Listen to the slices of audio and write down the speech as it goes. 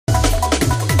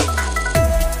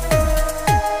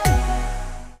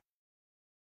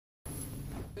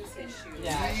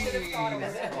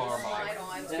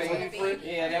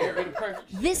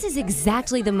This is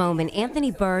exactly the moment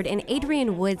Anthony Byrd and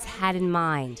Adrienne Woods had in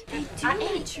mind.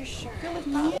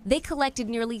 They collected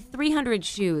nearly 300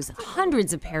 shoes,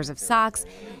 hundreds of pairs of socks,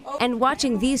 and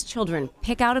watching these children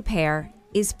pick out a pair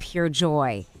is pure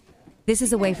joy. This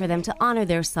is a way for them to honor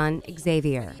their son,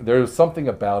 Xavier. There's something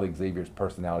about Xavier's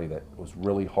personality that was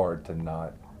really hard to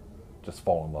not just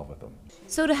fall in love with him.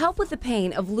 So to help with the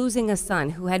pain of losing a son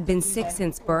who had been sick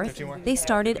since birth, they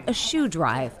started a shoe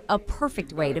drive, a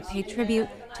perfect way to pay tribute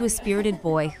to a spirited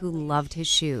boy who loved his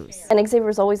shoes. And Xavier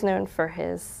was always known for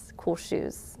his cool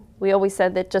shoes. We always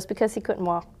said that just because he couldn't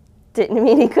walk didn't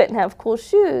mean he couldn't have cool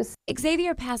shoes.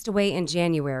 Xavier passed away in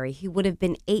January. He would have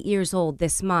been 8 years old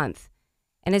this month.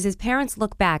 And as his parents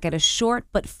look back at a short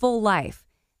but full life,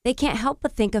 they can't help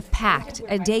but think of PACT,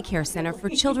 a daycare center for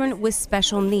children with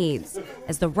special needs,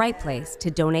 as the right place to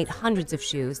donate hundreds of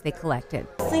shoes they collected.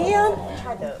 See them?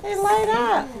 They light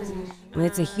up. And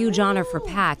it's a huge honor for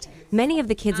PACT. Many of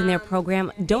the kids in their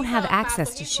program don't have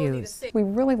access to shoes. We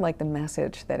really like the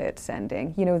message that it's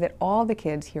sending, that all the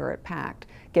kids here at PACT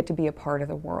get to be a part of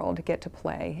the world, get to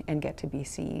play, and get to be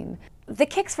seen. The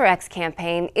Kicks for X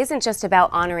campaign isn't just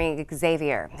about honoring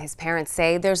Xavier. His parents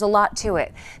say there's a lot to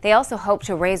it. They also hope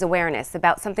to raise awareness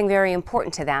about something very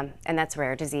important to them, and that's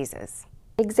rare diseases.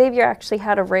 Xavier actually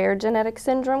had a rare genetic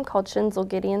syndrome called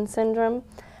Schinzel-Gideon syndrome.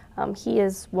 He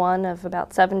is one of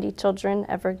about 70 children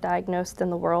ever diagnosed in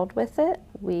the world with it.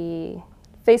 We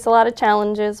face a lot of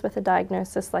challenges with a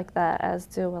diagnosis like that, as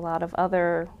do a lot of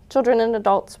other children and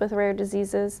adults with rare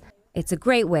diseases. It's a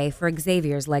great way for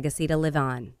Xavier's legacy to live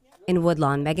on. In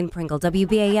Woodlawn, Megan Pringle,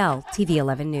 WBAL-TV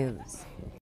 11 News.